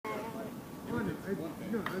No,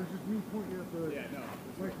 it was just me pointing out the,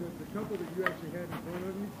 like the couple that you actually had in front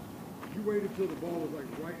of you. You waited till the ball was like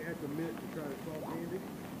right at the mitt to try to soft hand it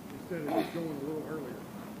instead of just going a little earlier.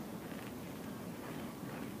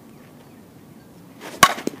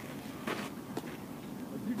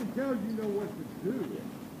 As you can tell, you know what to do.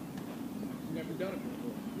 You've never done it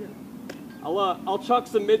before. Yeah. I'll chuck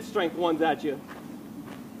some mid-strength ones at you.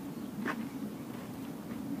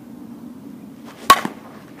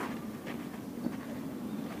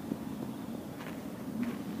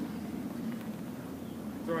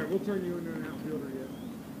 All right, we'll turn you into an outfielder yet.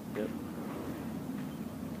 Yep.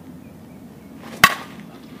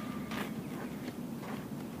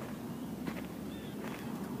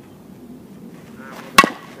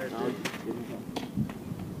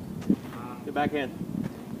 Good backhand.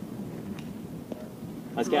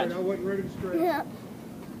 Nice catch. Right, I wasn't ready to straight. Yeah.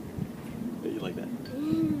 You like that?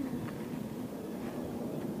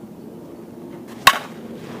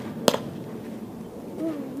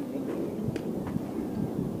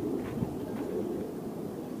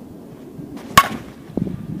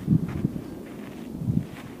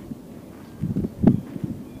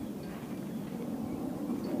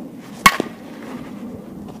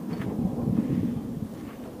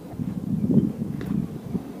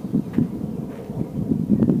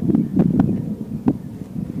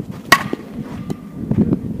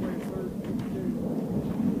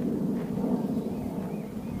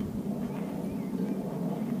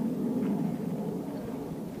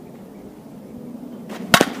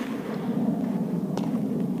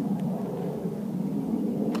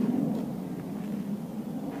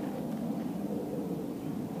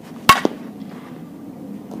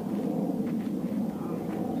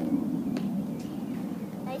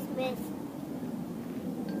 Nice miss.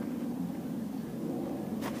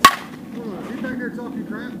 Hold on, is he back there talking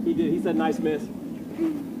crap? He did. He said nice miss. Step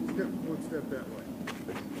one step that way.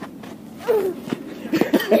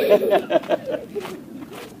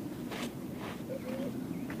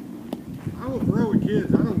 I will throw at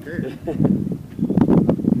kids, I don't care.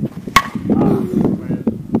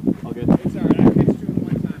 All good. It's alright, I pitched to him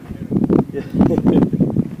one time.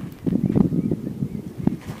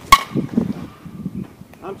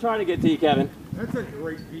 I'm trying to get to you, Kevin. That's a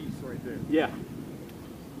great piece right there. Yeah.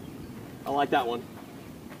 I like that one.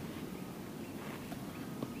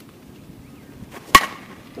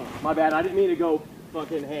 Oh, my bad. I didn't mean to go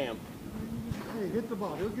fucking ham. Hey, hit the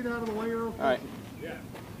ball. He'll get out of the way real quick. All right. Yeah.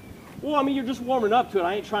 Well, I mean, you're just warming up to it.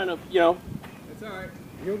 I ain't trying to, you know. It's alright.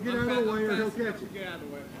 He'll get out of the way or he'll catch it. Get out of the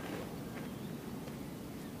way.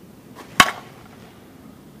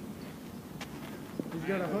 He's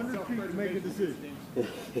got 100 feet to make a decision. Ow.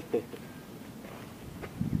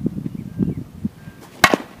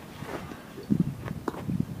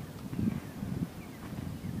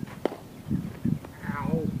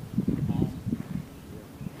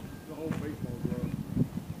 The whole baseball glove.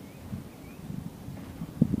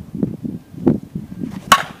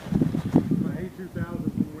 My A2000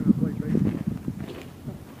 from when I played baseball.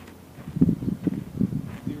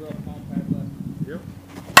 0 palm pad left. Yep.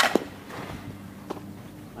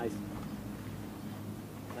 Nice.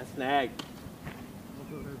 Nice snag.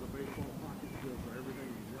 Also has a baseball pocket still, so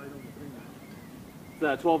everything's right on the finger. Is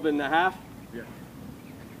that 12 and a half? Yeah.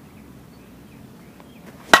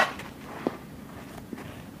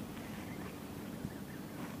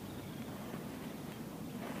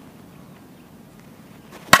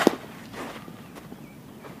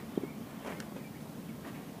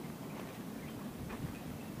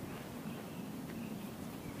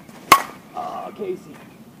 Oh, Casey.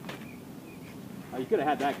 Oh, you could have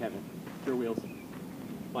had that, Kevin. Sure wheels.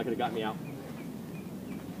 Well, I could have got me out.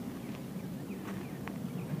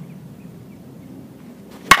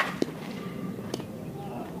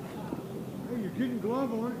 Hey, you're getting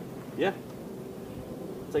glove on it. Yeah.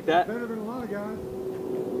 Take that. Better than a lot of guys.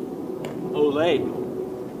 Olay. Oh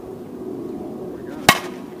my God. I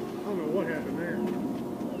don't know what happened there.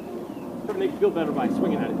 Try to make you feel better by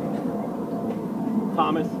swinging at it.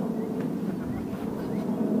 Thomas.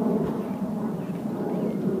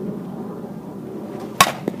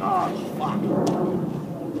 Oh, fuck.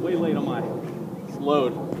 Way late on my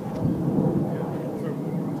load. So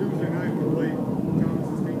Tuesday night we played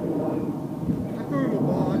Thomas's team. I threw him a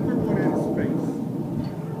ball. I threw one at his face.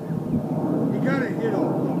 He got a hit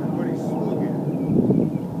off of it, but he swung it.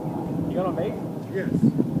 You got on base? Yes.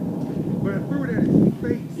 But I threw it at his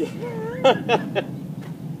face.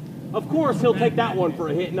 Of course he'll take that one for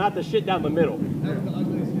a hit, not the shit down the middle. That was the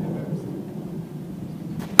ugliest hit I've ever seen.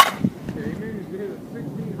 Yeah, he managed to hit a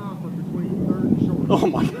 16 hopper between third and short. Oh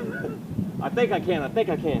my God. I think I can.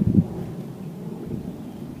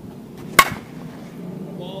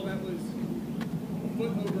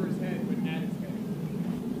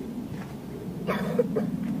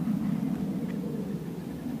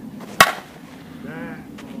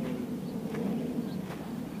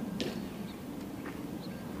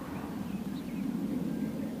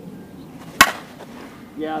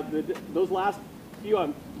 Yeah, those last few,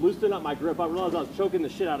 I'm loosening up my grip. I realized I was choking the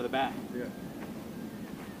shit out of the bat. Yeah.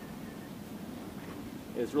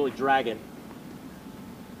 It's really dragging.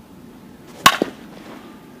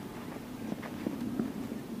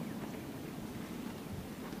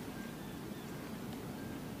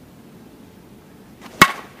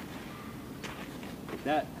 Like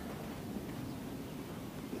that.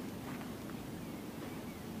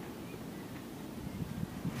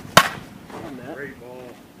 On that. Great ball.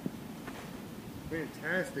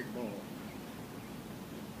 Fantastic ball.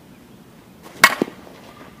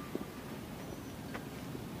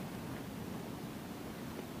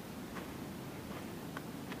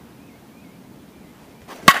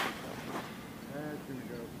 That's gonna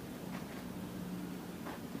go.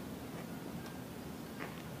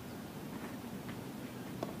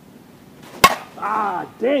 Ah,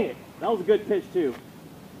 dang it. That was a good pitch too.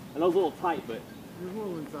 And that was a little tight, but There's a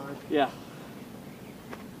little inside. yeah.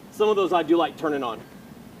 Some of those I do like turning on.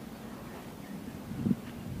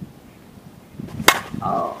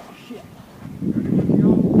 Oh, shit.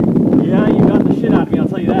 Yeah, you got the shit out of me, I'll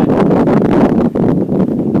tell you that.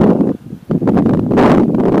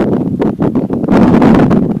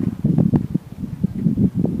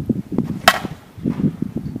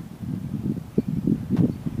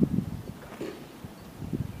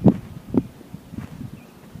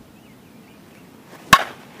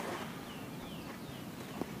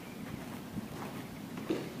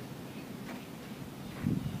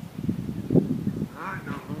 Ah,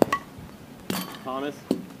 no. Thomas.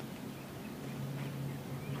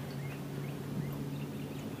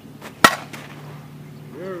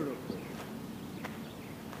 Beautiful.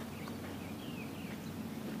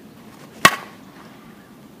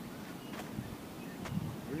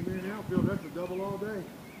 Three-man outfield, that's a double all day.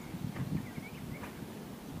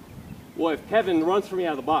 Well, if Kevin runs for me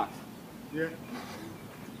out of the box, Yeah.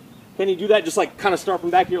 can he do that just like kind of start from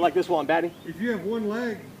back here like this while I'm batting? If you have one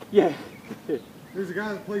leg, Yeah. there's a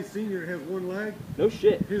guy that plays senior that has one leg. No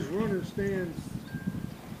shit. His runner stands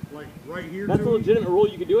like right here. That's to a him. legitimate rule,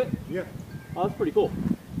 you can do it? Yeah. Oh, that's pretty cool.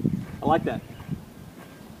 I like that.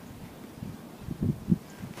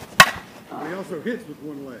 But he also hits with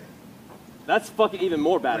one leg. That's fucking even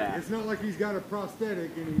more Like, badass. it's not like he's got a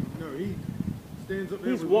prosthetic and he stands up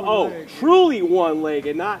there He's with one, one oh, leg. truly one leg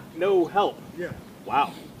and not no help. Yeah.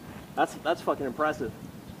 Wow. That's fucking impressive.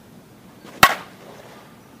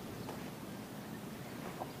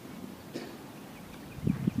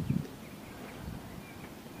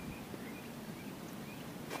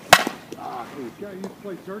 Ah, This guy used to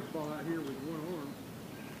play church ball out here with one arm.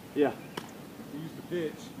 yeah, He used to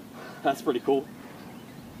pitch. that's pretty cool.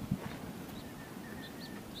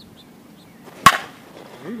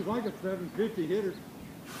 He was like a 750 hitter.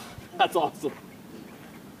 That's awesome.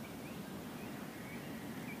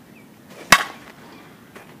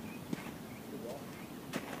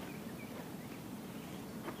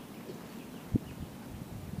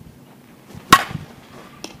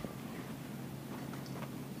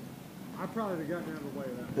 I probably would have gotten out of the way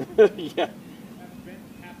of that. Yeah. I've bent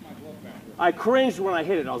half my glove back. I cringed when I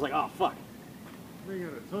hit it. I was like, oh, fuck. Thing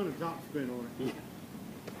had a ton of top spin on it. Yeah.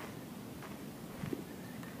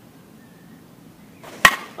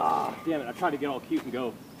 Ah, damn it. I tried to get all cute and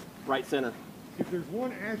go right center. If there's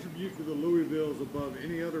one attribute to the Louisvilles above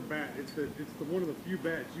any other bat, it's that it's the one of the few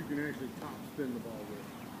bats you can actually top spin the ball with.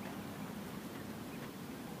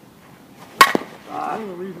 One of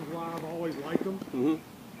the reasons why I've always liked them Mm-hmm.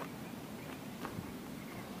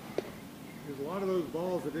 is a lot of those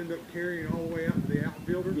balls that end up carrying all the way out to the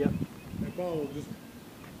outfielder. Yep. That ball will just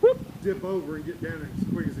Whoop. dip over and get down as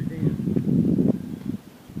quick as it can.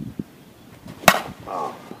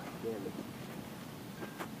 Oh, damn it.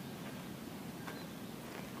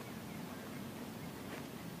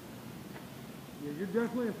 Yeah, you're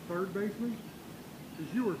definitely a third baseman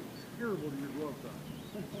because you were terrible to your glove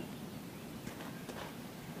side.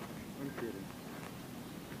 I'm kidding.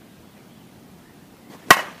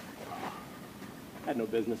 Had no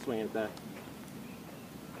business swinging at that.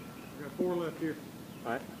 I got 4 left here.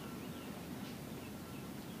 All right.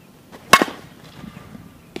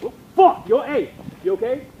 Oh, fuck! Yo, hey! You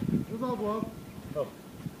okay? It was all glove. Oh.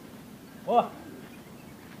 What?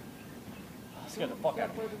 Scared the fuck out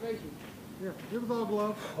of me. Preservation. Yeah, it was all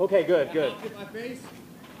glove. Okay, good, good. Hit my face.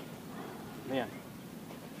 Man.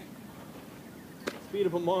 Speed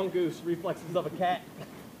of a mongoose, reflexes of a cat.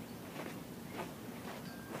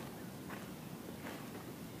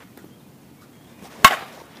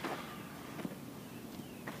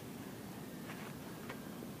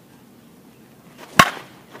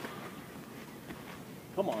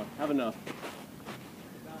 Come on, have enough.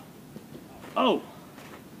 Oh!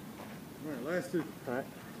 All right, last two. All right.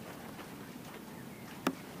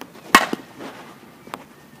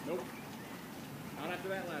 Nope. Not after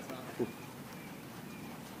that last time.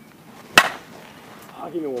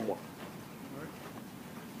 I'll give me one more. All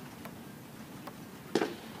right.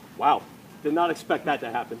 Wow. Did not expect that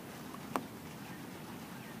to happen.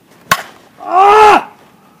 Ah!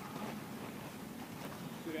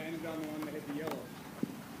 Should have ended on the one that hit the yellow.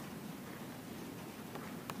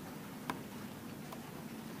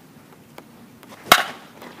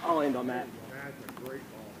 I'll end on that. That's a great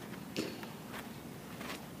ball.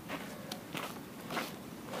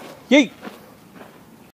 Yeet!